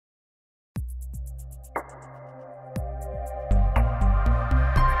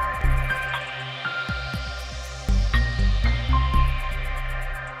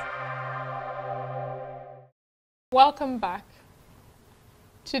Welcome back.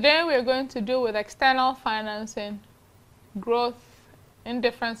 Today we are going to deal with external financing, growth,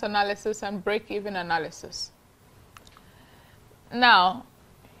 indifference analysis, and break-even analysis. Now,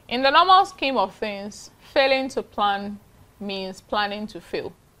 in the normal scheme of things, failing to plan means planning to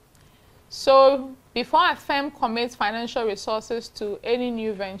fail. So, before a firm commits financial resources to any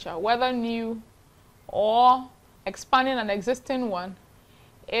new venture, whether new or expanding an existing one,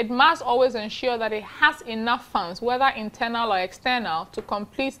 it must always ensure that it has enough funds, whether internal or external, to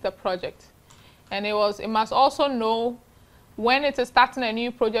complete the project. And it must also know when it is starting a new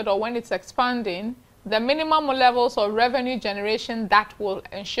project or when it's expanding, the minimum levels of revenue generation that will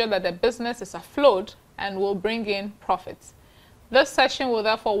ensure that the business is afloat and will bring in profits. This session will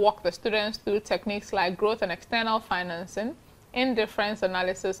therefore walk the students through techniques like growth and external financing, indifference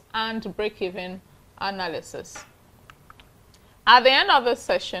analysis, and break-even analysis. At the end of this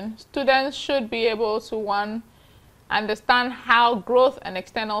session, students should be able to, 1, understand how growth and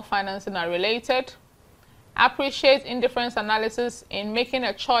external financing are related, appreciate indifference analysis in making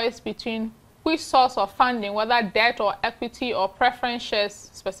a choice between which source of funding, whether debt or equity or preference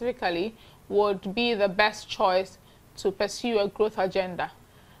shares specifically, would be the best choice to pursue a growth agenda.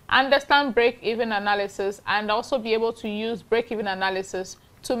 Understand break-even analysis and also be able to use break-even analysis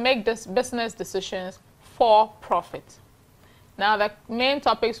to make business decisions for profit. Now, the main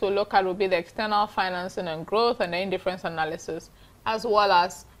topics we'll look at will be the external financing and growth and the indifference analysis, as well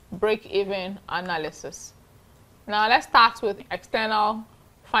as break-even analysis. Now, let's start with external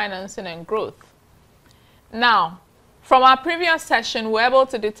financing and growth. Now, from our previous session, we're able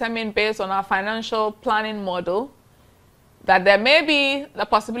to determine based on our financial planning model that there may be the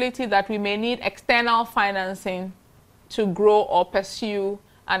possibility that we may need external financing to grow or pursue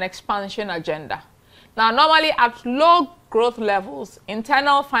an expansion agenda. Now, normally at low growth levels,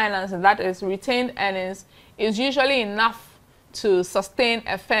 internal financing, that is retained earnings, is usually enough to sustain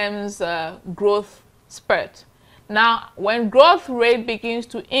a firm's growth spurt. Now, when growth rate begins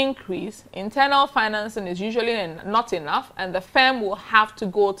to increase, internal financing is usually not enough, and the firm will have to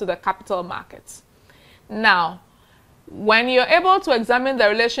go to the capital markets. Now, when you're able to examine the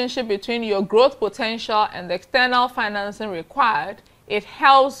relationship between your growth potential and the external financing required, it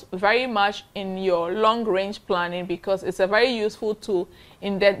helps very much in your long-range planning because it's a very useful tool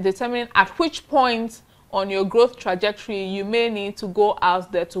in determining at which point on your growth trajectory you may need to go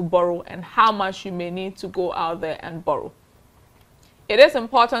out there to borrow and how much you may need to go out there and borrow. It is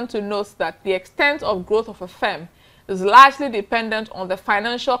important to note that the extent of growth of a firm is largely dependent on the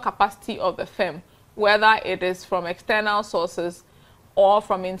financial capacity of the firm, whether it is from external sources or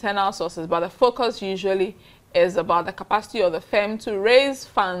from internal sources, but the focus usually is about the capacity of the firm to raise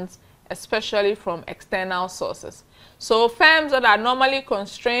funds, especially from external sources. So firms that are normally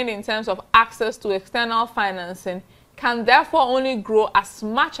constrained in terms of access to external financing can therefore only grow as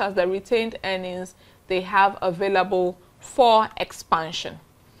much as the retained earnings they have available for expansion.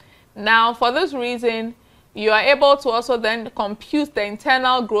 Now, for this reason, you are able to also then compute the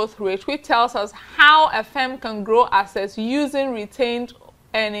internal growth rate, which tells us how a firm can grow assets using retained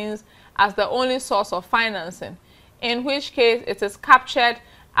earnings as the only source of financing, in which case it is captured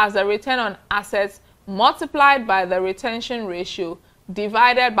as the return on assets multiplied by the retention ratio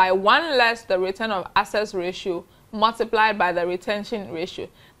divided by 1 less the return of assets ratio multiplied by the retention ratio.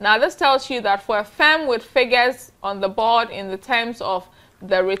 Now, this tells you that for a firm with figures on the board in the terms of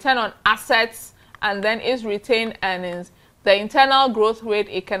the return on assets and then its retained earnings, the internal growth rate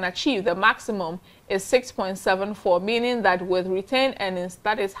it can achieve, the maximum, is 6.74, meaning that with retained earnings,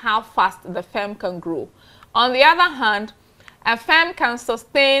 that is how fast the firm can grow. On the other hand, a firm can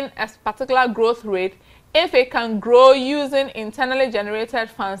sustain a particular growth rate if it can grow using internally generated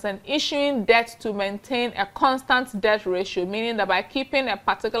funds and issuing debt to maintain a constant debt ratio, meaning that by keeping a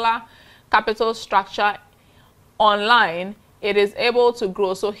particular capital structure online, it is able to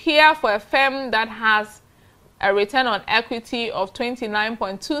grow. So here, for a firm that has a return on equity of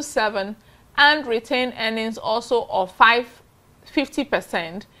 29.27 and retained earnings also of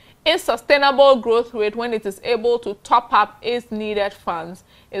 50%, its sustainable growth rate when it is able to top up its needed funds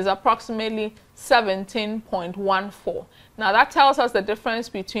is approximately 17.14. Now, that tells us the difference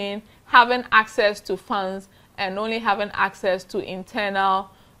between having access to funds and only having access to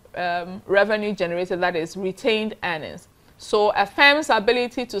internal revenue generated, that is retained earnings. So a firm's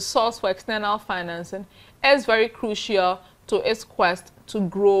ability to source for external financing is very crucial to its quest to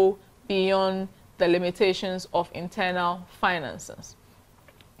grow beyond the limitations of internal finances.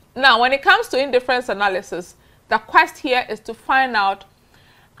 Now, when it comes to indifference analysis, the quest here is to find out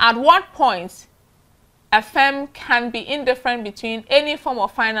at what point a firm can be indifferent between any form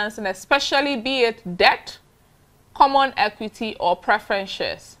of financing, especially be it debt common equity, or preference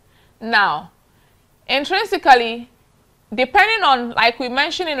shares. Now, intrinsically, depending on, like we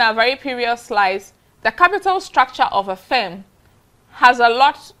mentioned in our very previous slides, the capital structure of a firm has a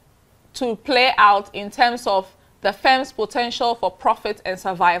lot to play out in terms of the firm's potential for profit and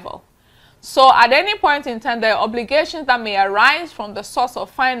survival. So at any point in time, the obligations that may arise from the source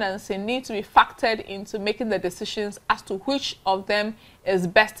of financing need to be factored into making the decisions as to which of them is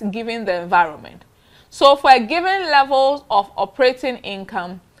best given the environment. So for a given level of operating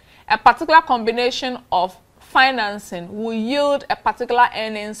income, a particular combination of financing will yield a particular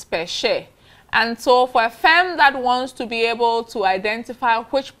earnings per share. And so for a firm that wants to be able to identify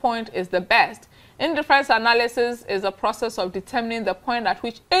which point is the best, indifference analysis is a process of determining the point at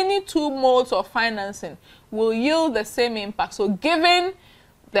which any two modes of financing will yield the same impact. So given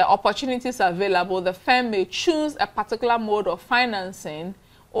the opportunities available, the firm may choose a particular mode of financing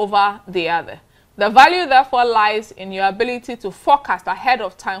over the other. The value therefore lies in your ability to forecast ahead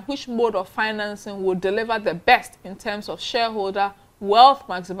of time which mode of financing will deliver the best in terms of shareholder wealth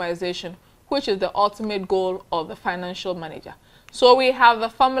maximization, which is the ultimate goal of the financial manager. So we have the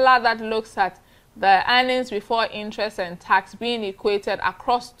formula that looks at the earnings before interest and tax being equated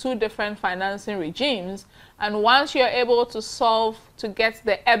across two different financing regimes. And once you're able to solve to get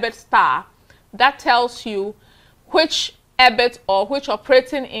the EBIT star, that tells you which EBIT or which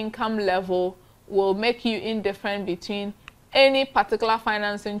operating income level will make you indifferent between any particular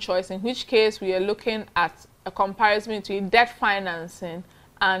financing choice, in which case we are looking at a comparison between debt financing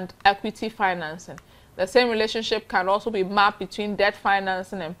and equity financing. The same relationship can also be mapped between debt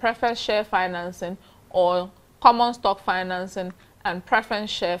financing and preference share financing, or common stock financing and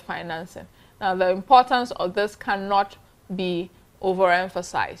preference share financing. Now, the importance of this cannot be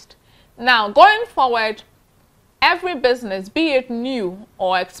overemphasized. Now, going forward, every business, be it new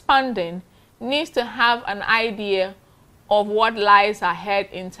or expanding, needs to have an idea of what lies ahead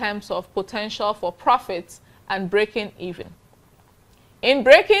in terms of potential for profits and breaking even. In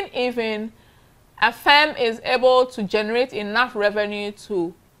breaking even, a firm is able to generate enough revenue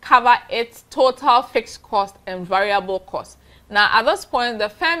to cover its total fixed cost and variable cost. Now, at this point, the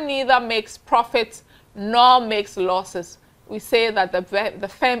firm neither makes profits nor makes losses. We say that the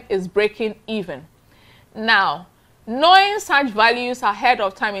firm is breaking even. Now, knowing such values ahead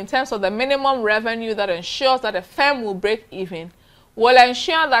of time in terms of the minimum revenue that ensures that a firm will break even will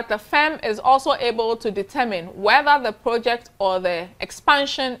ensure that the firm is also able to determine whether the project or the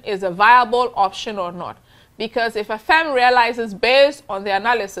expansion is a viable option or not. Because if a firm realizes based on the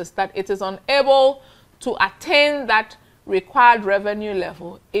analysis that it is unable to attain that required revenue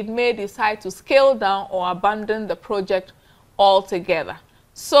level, it may decide to scale down or abandon the project altogether.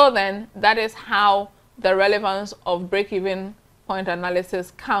 So then, that is how the relevance of break-even point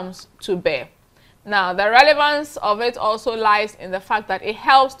analysis comes to bear. Now, the relevance of it also lies in the fact that it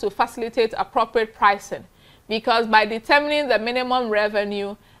helps to facilitate appropriate pricing, because by determining the minimum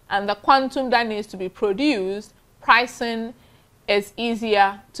revenue and the quantum that needs to be produced, pricing is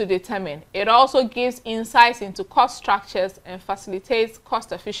easier to determine. It also gives insights into cost structures and facilitates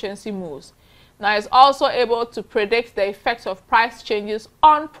cost efficiency moves. Now, it's also able to predict the effects of price changes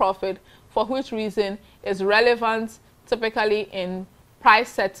on profit, for which reason is relevant typically in price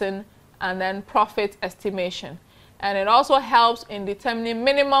setting and then profit estimation. And it also helps in determining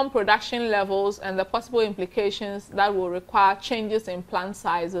minimum production levels and the possible implications that will require changes in plant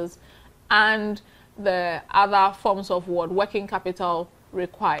sizes and the other forms of working capital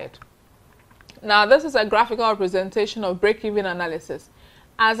required. Now, this is a graphical representation of break-even analysis.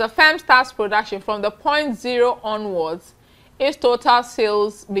 As a firm starts production from the point 0 onwards, its total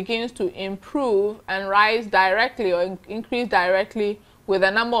sales begins to improve and rise directly or increase directly with the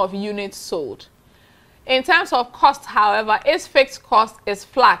number of units sold. In terms of cost, however, its fixed cost is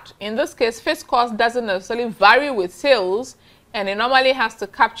flat. In this case, fixed cost doesn't necessarily vary with sales, and it normally has to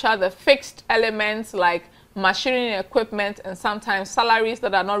capture the fixed elements like machinery and equipment and sometimes salaries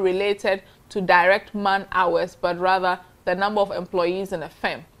that are not related to direct man hours, but rather the number of employees in a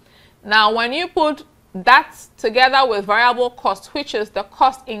firm. Now, when you put that together with variable cost, which is the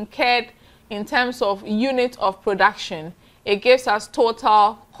cost incurred in terms of unit of production, it gives us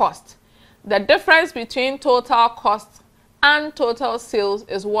total cost. The difference between total cost and total sales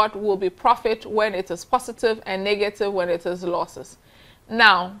is what will be profit when it is positive and negative when it is losses.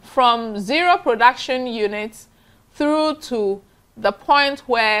 Now, from 0 production units through to the point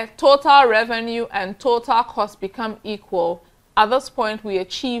where total revenue and total cost become equal, at this point we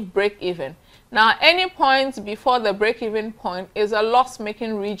achieve break-even. Now, any point before the break-even point is a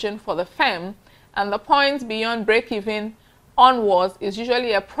loss-making region for the firm, and the point beyond break-even onwards is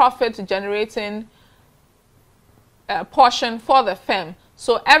usually a profit-generating portion for the firm.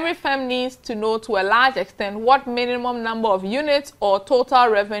 So every firm needs to know to a large extent what minimum number of units or total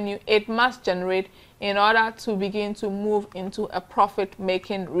revenue it must generate in order to begin to move into a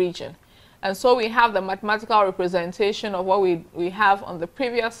profit-making region. And so we have the mathematical representation of what we have on the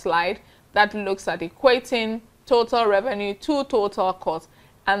previous slide that looks at equating total revenue to total cost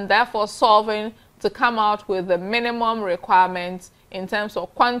and therefore solving to come out with the minimum requirements in terms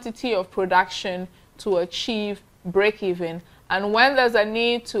of quantity of production to achieve break-even. And when there's a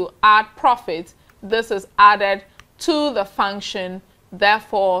need to add profit, this is added to the function,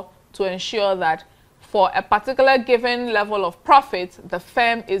 therefore to ensure that for a particular given level of profit, the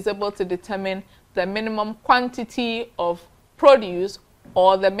firm is able to determine the minimum quantity of produce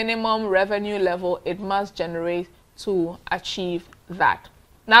or the minimum revenue level it must generate to achieve that.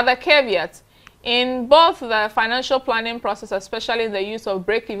 Now the caveat, in both the financial planning process, especially in the use of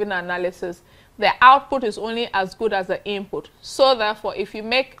break-even analysis, the output is only as good as the input. So therefore, if you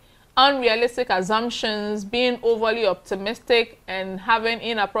make unrealistic assumptions, being overly optimistic and having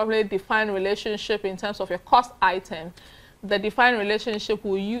inappropriately defined relationship in terms of your cost item, the defined relationship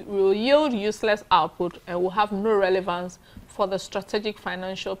will yield useless output and will have no relevance for the strategic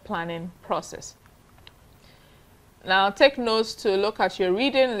financial planning process. Now take notes to look at your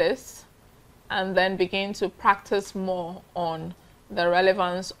reading list and then begin to practice more on the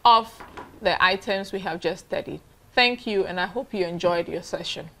relevance of the items we have just studied. Thank you, and I hope you enjoyed your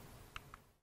session.